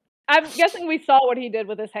 I'm guessing we saw what he did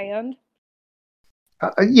with his hand.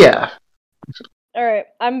 Yeah. Alright,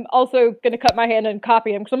 I'm also gonna cut my hand and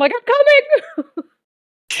copy him, because I'm like, I'm coming!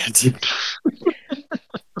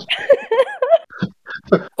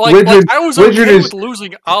 I was okay with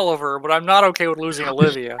losing Oliver, but I'm not okay with losing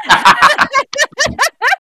Olivia.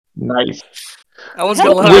 Nice. I was going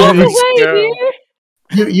to let Olivia go.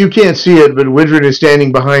 You can't see it, but Widred is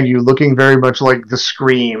standing behind you, looking very much like the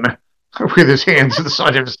Scream, with his hands to the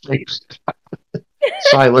side of his face,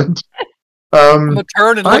 silent. I'm gonna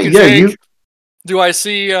turn and look at Jake. Do I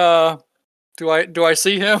see? Do I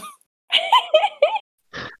see him?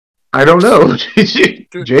 I don't know,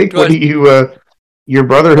 Jake. What do you? Your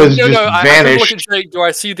brother has just vanished. Look at Jake. Do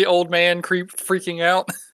I see the old man freaking out?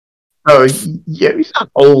 Oh yeah, he's not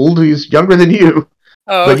old. He's younger than you.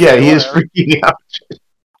 Oh, but yeah, he is freaking out.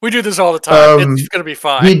 We do this all the time. It's gonna be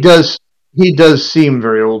fine. He does seem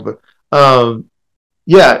very old, but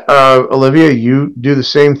yeah, Olivia, you do the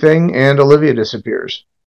same thing, and Olivia disappears.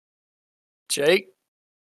 Jake?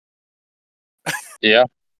 Yeah.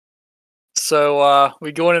 So,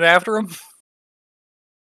 we going in after him?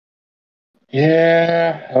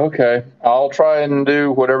 Yeah, okay. I'll try and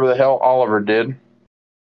do whatever the hell Oliver did.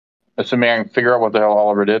 Assuming I can figure out what the hell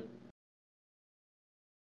Oliver did.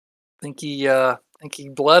 Think he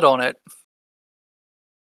bled on it.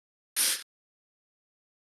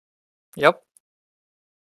 Yep.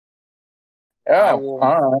 Yeah, all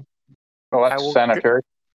right. Well, that's sanitary.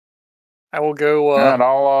 I will go... and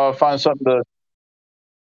I'll find something to...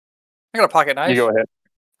 I got a pocket knife. You go ahead.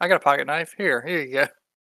 I got a pocket knife. Here you go.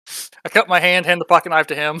 I cut my hand the pocket knife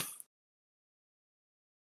to him.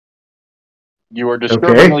 You are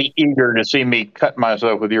disturbingly eager to see me cut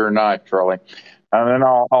myself with your knife, Charlie. And then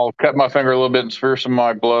I'll cut my finger a little bit and smear some of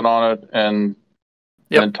my blood on it and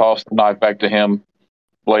then toss the knife back to him.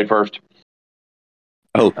 Blade first.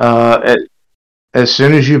 Oh. As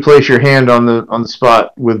soon as you place your hand on the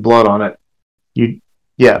spot with blood on it,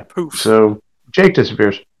 Poof. So Jake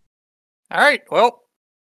disappears. All right. Well.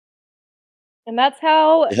 And that's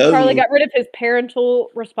how Charlie got rid of his parental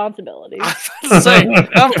responsibilities.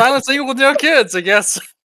 I'm finally single with no kids, I guess.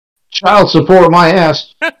 Child support my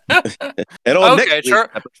ass. And on next week's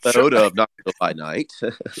episode of Not Go by Night,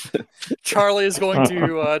 Charlie is going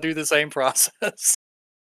to do the same process.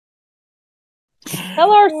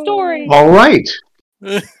 Tell our story. All right.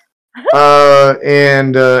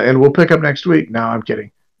 And we'll pick up next week. No, I'm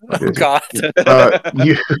kidding. Oh, God.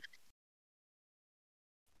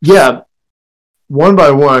 Yeah. One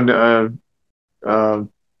by one,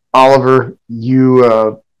 Oliver,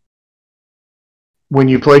 you when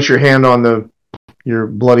you place your hand on your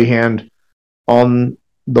bloody hand on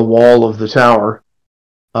the wall of the tower,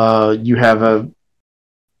 you have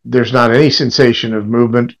there's not any sensation of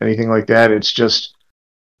movement, anything like that. It's just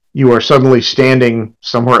you are suddenly standing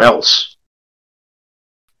somewhere else.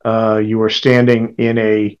 You are standing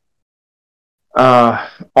in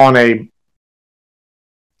on a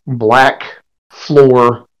black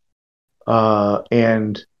floor,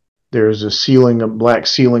 and there's a black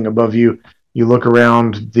ceiling above you. You look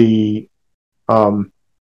around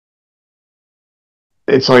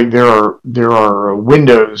it's like there are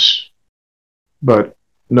windows, but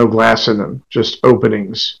no glass in them, just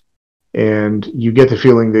openings, and you get the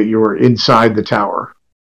feeling that you are inside the tower.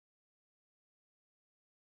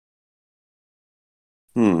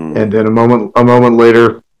 And then a moment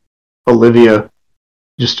later, Olivia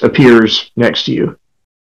just appears next to you.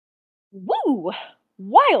 Woo!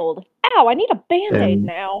 Wild! Ow! I need a Band-Aid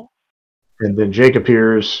now. And then Jake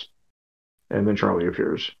appears, and then Charlie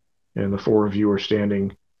appears, and the four of you are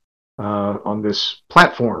standing on this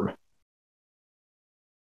platform.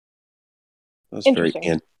 That's very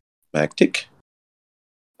anticlimactic.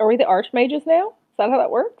 Are we the Archmages now? Is that how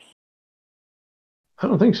that works? I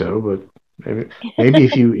don't think so, but maybe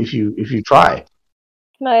if you try.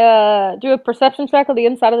 Can I do a perception check on the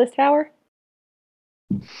inside of this tower?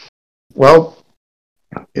 Well,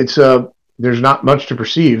 it's there's not much to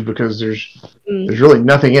perceive because there's really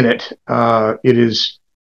nothing in it. It is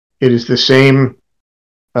the same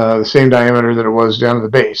diameter that it was down at the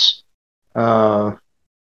base.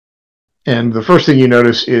 And the first thing you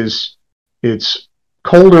notice is it's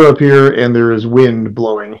colder up here, and there is wind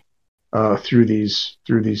blowing through these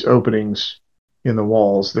openings in the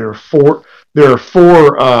walls. There are four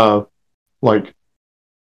like,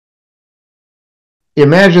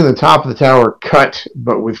 imagine the top of the tower cut,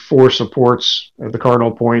 but with four supports at the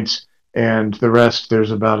cardinal points, and the rest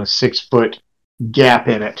there's about a 6-foot gap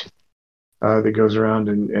in it that goes around,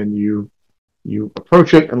 and you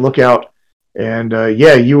approach it and look out, and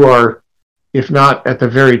you are, if not at the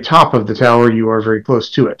very top of the tower, you are very close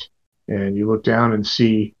to it, and you look down and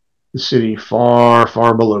see the city far,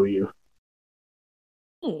 far below you.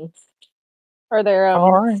 Are there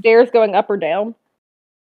stairs going up or down?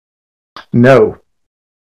 No.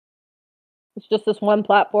 It's just this one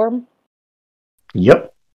platform?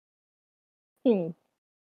 Yep.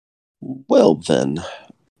 Well then.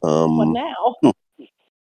 What now?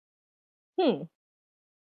 Do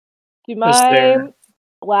my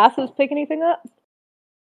glasses pick anything up?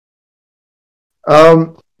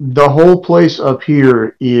 The whole place up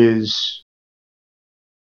here is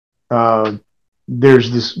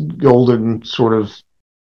there's this golden sort of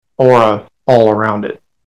aura all around it.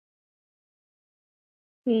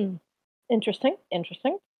 Interesting.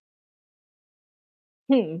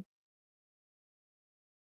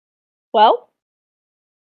 Well?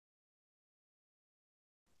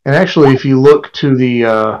 And actually, if you look to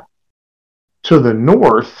the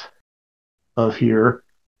north of here,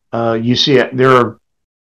 you see there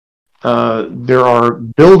are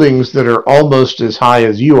buildings that are almost as high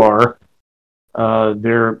as you are.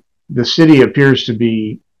 The city appears to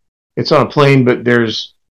be, it's on a plain, but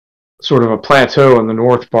there's sort of a plateau on the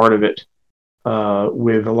north part of it,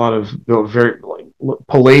 with a lot of very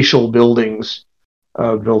palatial buildings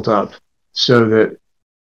built up,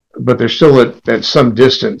 but they're still at some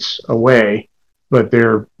distance away, but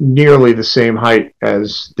they're nearly the same height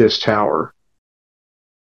as this tower.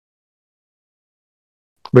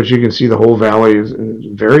 But you can see the whole valley is a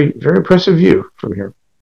very, very impressive view from here.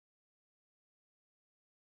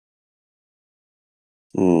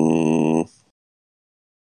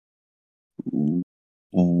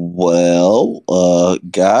 Well,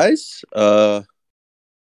 guys,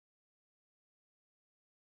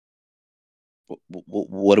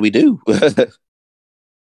 what do we do?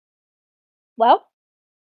 Well,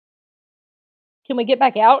 can we get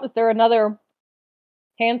back out? Is there another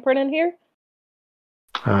handprint in here?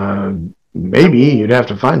 Maybe you'd have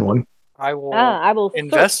to find one. I will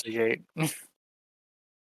investigate.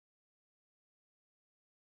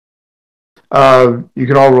 You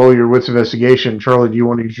can all roll your wits investigation. Charlie, do you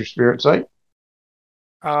want to use your spirit sight?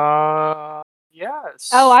 Yes.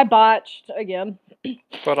 Oh, I botched again.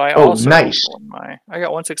 But I also nice. I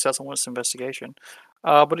got one success on wits investigation.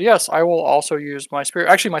 But yes, I will also use my spirit.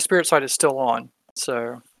 Actually, my spirit sight is still on.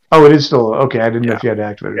 So. Oh, it is still okay. I didn't know if you had to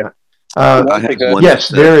activate it or not. I have one yes,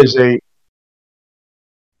 success.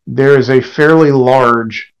 there is a fairly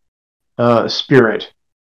large spirit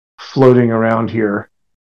floating around here,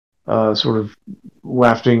 sort of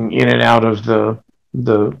wafting in and out of the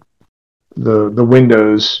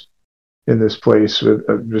windows in this place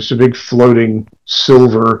with just a big floating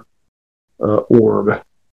silver orb.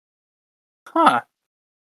 Huh.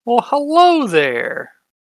 Well, hello there.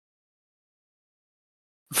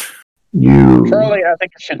 You, Charlie, I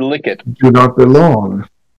think you should lick it. Do not belong.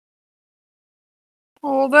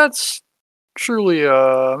 Well, that's truly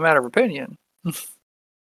a matter of opinion.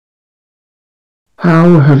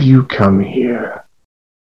 How have you come here?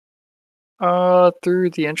 Through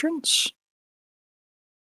the entrance.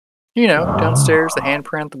 You know, downstairs, the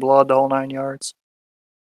handprint, the blood, the whole 9 yards.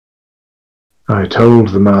 I told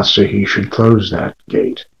the master he should close that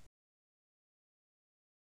gate.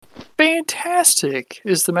 Fantastic.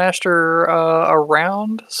 Is the master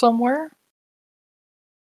around somewhere?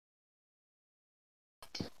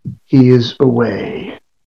 He is away.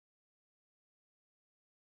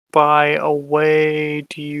 By away,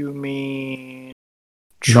 do you mean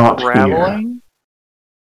Not traveling?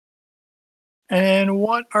 And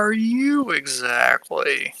what are you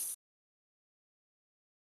exactly?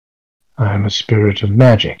 I am a spirit of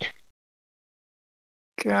magic.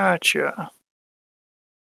 Gotcha.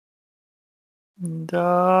 And,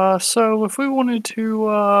 so if we wanted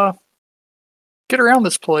to get around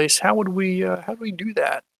this place, how would we do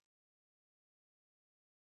that?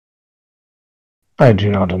 I do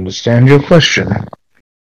not understand your question.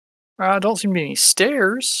 Don't seem to be any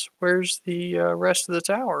stairs. Where's the rest of the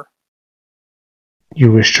tower?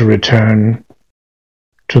 You wish to return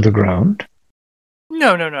to the ground?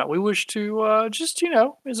 No. We wish to just,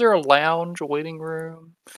 is there a lounge, a waiting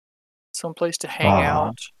room, someplace to hang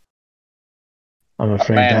out? I'm A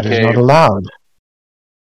afraid man that is cave. not allowed.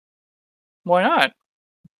 Why not?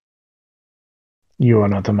 You are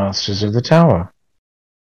not the masters of the tower.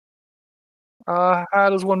 How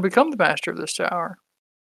does one become the master of this tower?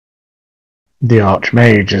 The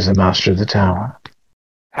Archmage is the master of the tower.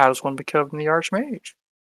 How does one become the Archmage?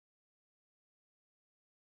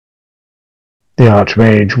 The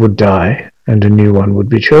Archmage would die, and a new one would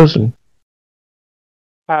be chosen.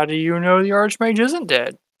 How do you know the Archmage isn't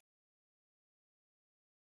dead?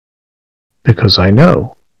 Because I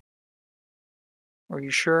know. Are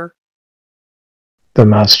you sure? The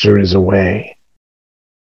master is away.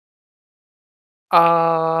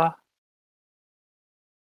 I'm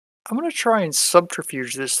gonna try and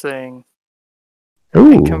subterfuge this thing and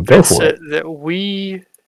Ooh, go convince for it it. that we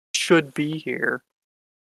should be here.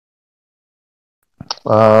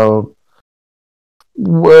 Well,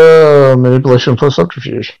 manipulation plus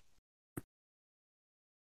subterfuge.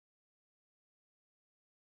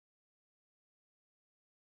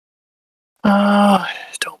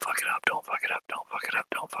 Don't fuck it up, don't fuck it up, don't fuck it up,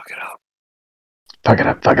 don't fuck it up. Fuck it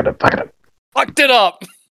up, fuck it up, fuck it up. Fucked it up!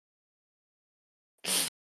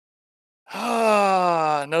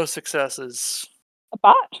 No successes. A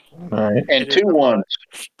bot. Alright. And 2 1s.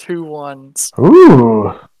 2 1s.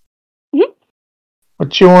 Ooh. Mhm.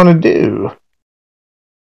 What you want to do?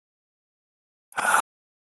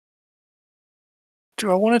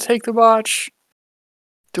 Do I want to take the botch?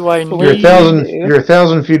 Do I You're need...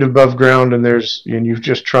 1,000 feet above ground, and you've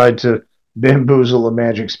just tried to bamboozle a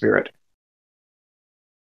magic spirit.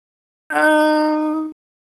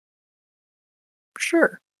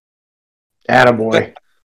 Sure. Attaboy.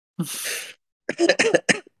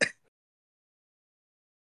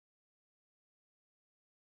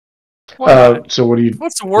 Why not? So what do you?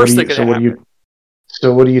 What's the worst that could happen?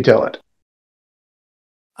 So what do you tell it?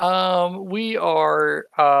 We are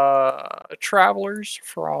travelers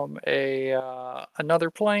from another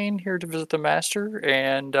plane here to visit the master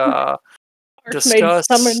and discuss.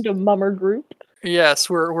 Summoned a mummer group. Yes,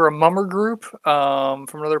 we're a mummer group from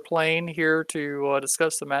another plane here to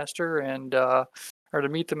discuss the master and or to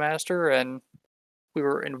meet the master, and we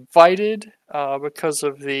were invited because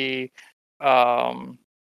of the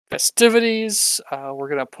festivities. We're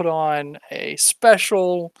gonna put on a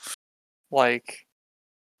special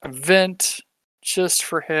event just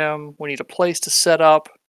for him. We need a place to set up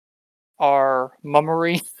our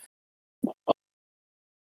mummery.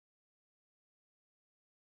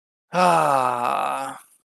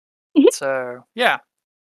 So yeah.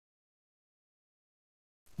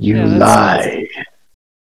 You lie.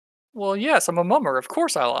 Well, yes, I'm a mummer. Of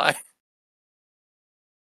course I lie.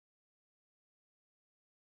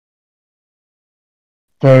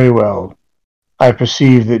 Very well. I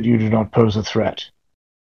perceive that you do not pose a threat.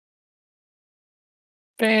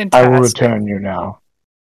 Fantastic. I will return you now.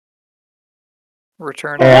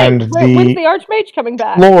 Return. And when's the Archmage coming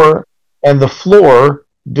back? The floor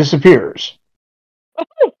disappears.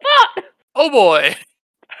 Oh boy!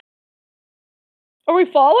 Are we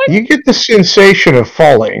falling? You get the sensation of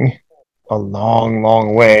falling a long,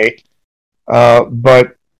 long way,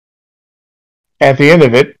 but at the end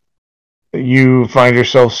of it, you find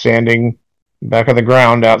yourself standing back on the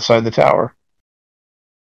ground outside the tower.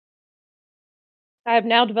 I have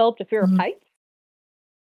now developed a fear of heights.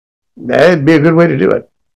 That'd be a good way to do it.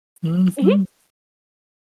 Mm-hmm.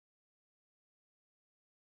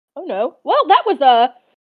 Oh no. Well, that was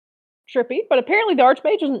trippy, but apparently the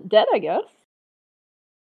Archmage isn't dead, I guess.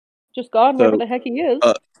 Just gone wherever the heck he is.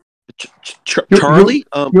 Charlie?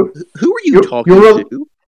 Who are you talking to?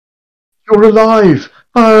 You're alive.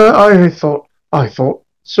 I thought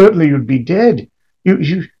certainly you'd be dead.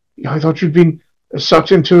 I thought you'd been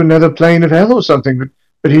sucked into another plane of hell or something,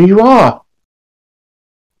 but here you are.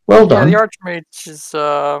 Well done. Yeah, the Archmage is,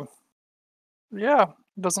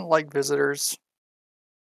 doesn't like visitors.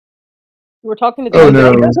 We're talking to Oh,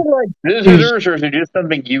 no. He doesn't like visitors, or is it just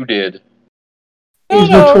something you did? He's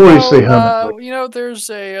notoriously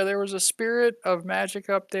there was a spirit of magic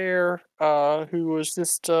up there, who was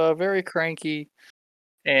just very cranky,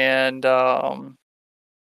 and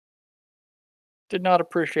did not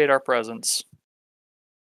appreciate our presence.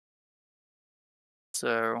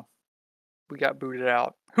 So we got booted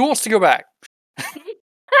out. Who wants to go back?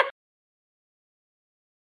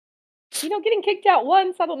 Getting kicked out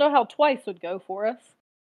once, I don't know how twice would go for us.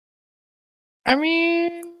 I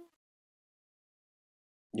mean...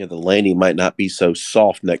 Yeah, the landing might not be so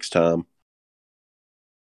soft next time.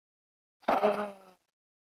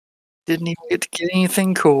 Didn't even get to get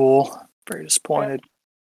anything cool. Very disappointed.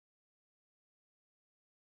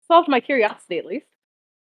 Solved my curiosity, at least.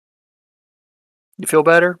 You feel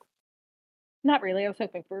better? Not really. I was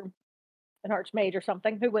hoping for an Archmage or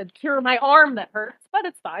something who would cure my arm that hurts, but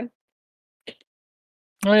it's fine.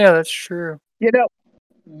 Oh yeah, that's true.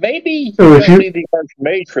 Maybe you don't need the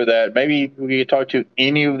Archmage for that. Maybe we could talk to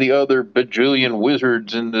any of the other bajillion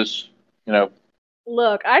wizards in this,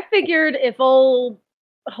 Look, I figured if old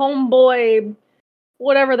homeboy,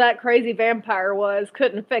 whatever that crazy vampire was,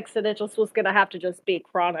 couldn't fix it, it just was going to have to just be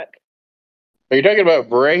chronic. Are you talking about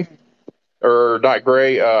Gray? Or not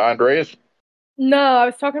Gray, Andreas? No, I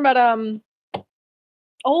was talking about,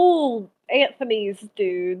 old Anthony's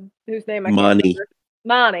dude, whose name I can't remember.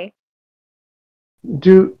 Monty.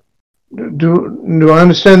 Do I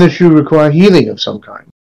understand that you require healing of some kind?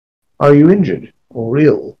 Are you injured or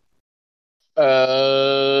ill?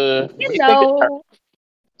 It's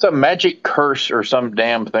a magic curse or some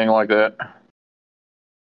damn thing like that.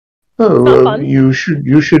 Oh, you should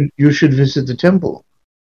visit the temple.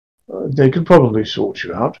 They could probably sort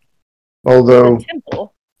you out. Although you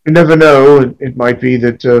never know, it might be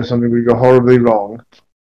that something would go horribly wrong.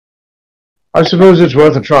 I suppose it's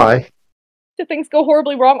worth a try. Do things go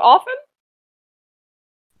horribly wrong often?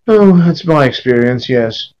 Oh, that's my experience,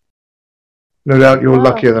 yes. No doubt you're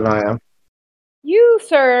luckier than I am. You,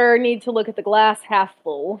 sir, need to look at the glass half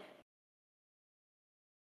full.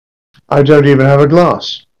 I don't even have a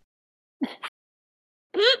glass.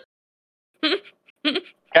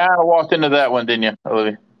 Kind of walked into that one, didn't you,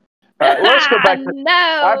 Olivia? All right, let's go back.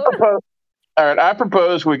 No. I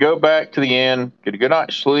propose we go back to the inn, get a good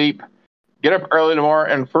night's sleep, get up early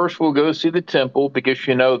tomorrow, and first we'll go see the temple because,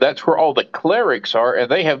 that's where all the clerics are, and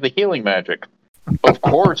they have the healing magic. Of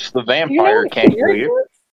course, the vampire can't heal you.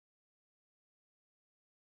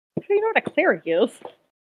 Do you know what a cleric is?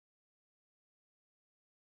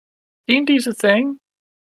 D&D's a thing.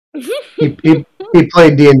 He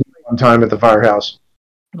played D&D one time at the firehouse.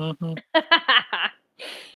 Mm-hmm.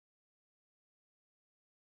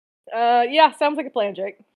 Yeah, sounds like a plan,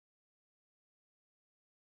 Jake.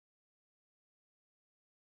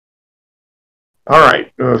 All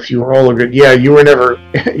right, if you were all good, yeah, you were never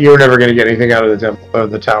going to get anything out of the temple,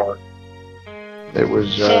 the tower. It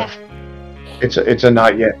was, it's a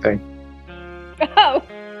not yet thing. Oh,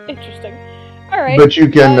 interesting. All right, but you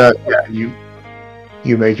can,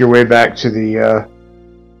 you make your way back to the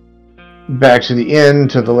inn,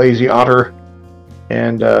 to the Lazy Otter,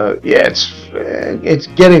 and it's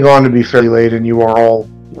getting on to be fairly late, and you are all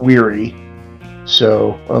weary.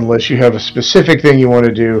 So unless you have a specific thing you want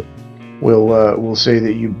to do, we'll say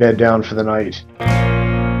that you bed down for the night.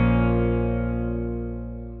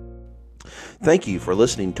 Thank you for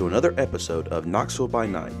listening to another episode of Knoxville by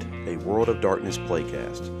Night, a World of Darkness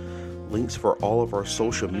playcast. Links for all of our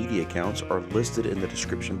social media accounts are listed in the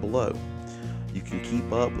description below. You can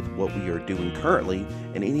keep up with what we are doing currently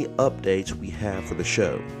and any updates we have for the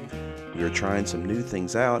show. We are trying some new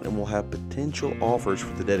things out and we'll have potential offers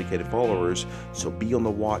for the dedicated followers, so be on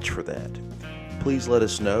the watch for that. Please let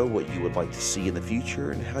us know what you would like to see in the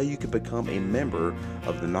future and how you can become a member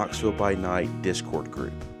of the Knoxville by Night Discord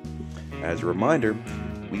group. As a reminder,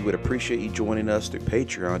 we would appreciate you joining us through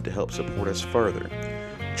Patreon to help support us further.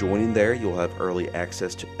 Joining there, you'll have early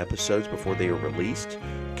access to episodes before they are released,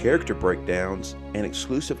 character breakdowns, and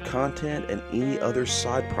exclusive content and any other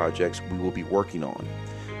side projects we will be working on.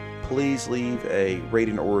 Please leave a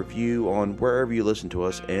rating or review on wherever you listen to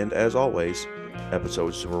us, and as always,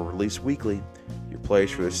 episodes are released weekly. Your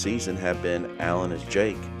players for this season have been Alan as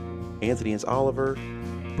Jake, Anthony as Oliver,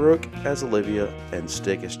 Brooke as Olivia, and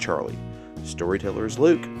Stick as Charlie. Storyteller is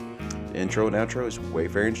Luke. The intro and outro is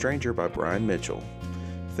Wayfaring Stranger by Brian Mitchell.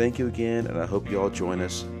 Thank you again, and I hope you all join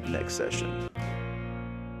us next session.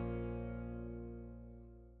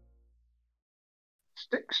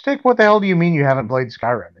 Stick, what the hell do you mean you haven't played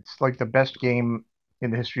Skyrim? It's like the best game in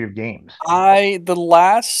the history of games. The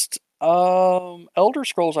last Elder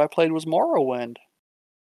Scrolls I played was Morrowind.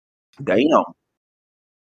 Damn.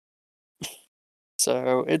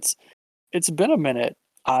 So it's been a minute.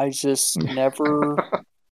 I just never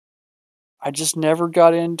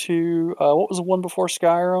got into what was the one before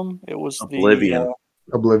Skyrim? It was Oblivion.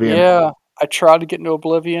 Oblivion. Yeah, I tried to get into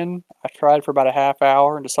Oblivion. I tried for about a half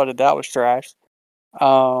hour and decided that was trash.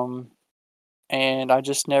 And I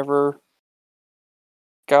just never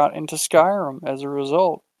got into Skyrim as a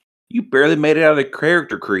result. You barely made it out of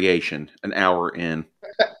character creation an hour in.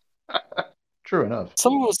 True enough.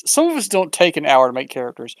 Some of us don't take an hour to make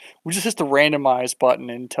characters. We just hit the randomize button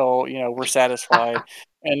until we're satisfied,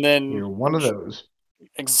 and then You're one of those.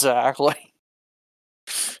 Exactly.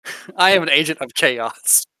 I am an agent of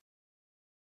chaos.